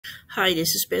Hi, this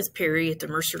is Beth Perry at the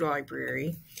Mercer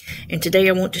Library, and today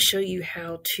I want to show you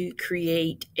how to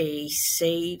create a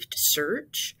saved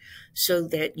search so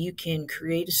that you can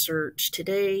create a search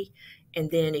today, and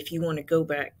then if you want to go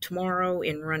back tomorrow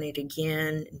and run it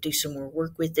again and do some more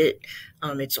work with it,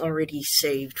 it's already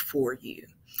saved for you.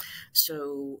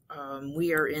 So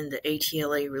we are in the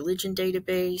ATLA religion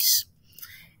database.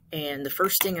 And the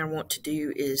first thing I want to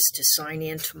do is to sign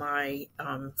into my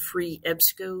free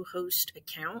EBSCOhost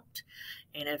account.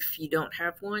 And if you don't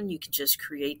have one, you can just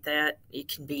create that. It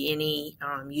can be any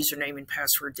username and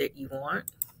password that you want.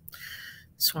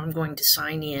 So I'm going to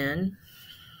sign in.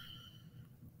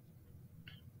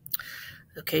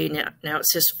 Okay, now it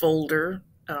says folder,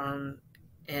 and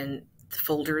the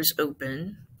folder is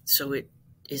open. So it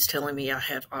is telling me I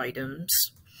have items.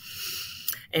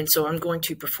 And so I'm going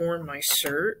to perform my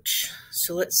search.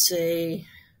 So let's say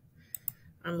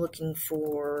I'm looking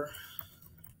for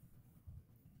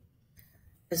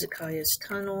Hezekiah's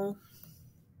Tunnel.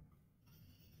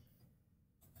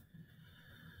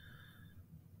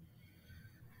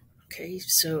 Okay,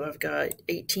 so I've got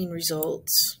 18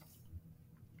 results.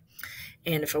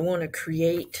 And if I want to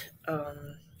create a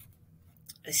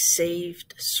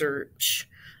saved search,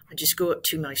 I just go up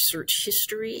to my search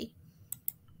history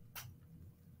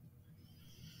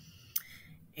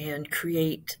and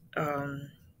create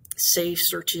save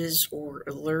searches or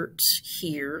alerts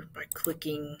here by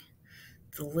clicking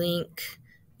the link.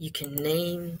 You can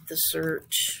name the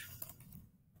search.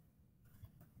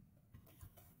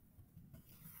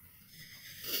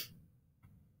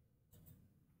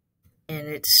 And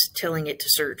it's telling it to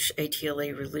search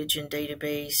ATLA religion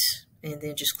database, and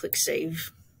then just click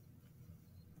save.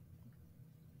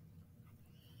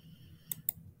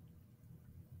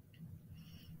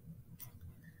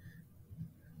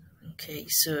 Okay,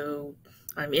 so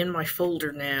I'm in my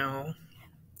folder now,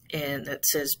 and that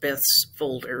says Beth's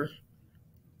folder,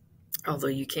 although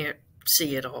you can't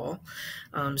see it all.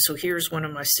 So here's one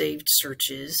of my saved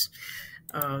searches.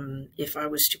 If I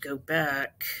was to go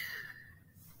back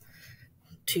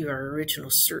to our original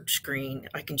search screen,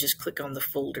 I can just click on the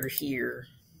folder here.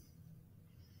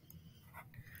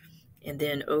 And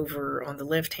then over on the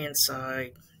left-hand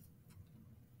side,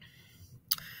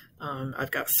 I've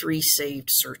got 3 saved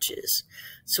searches.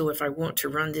 So if I want to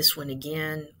run this one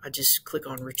again, I just click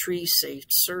on Retrieve Saved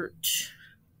Search,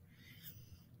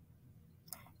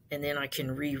 and then I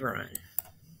can rerun.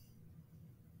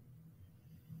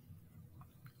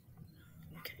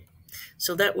 Okay.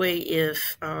 So that way,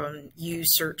 if you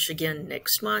search again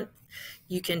next month,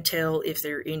 you can tell if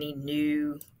there are any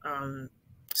new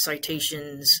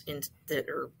citations that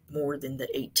are more than the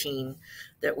 18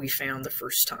 that we found the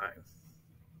first time.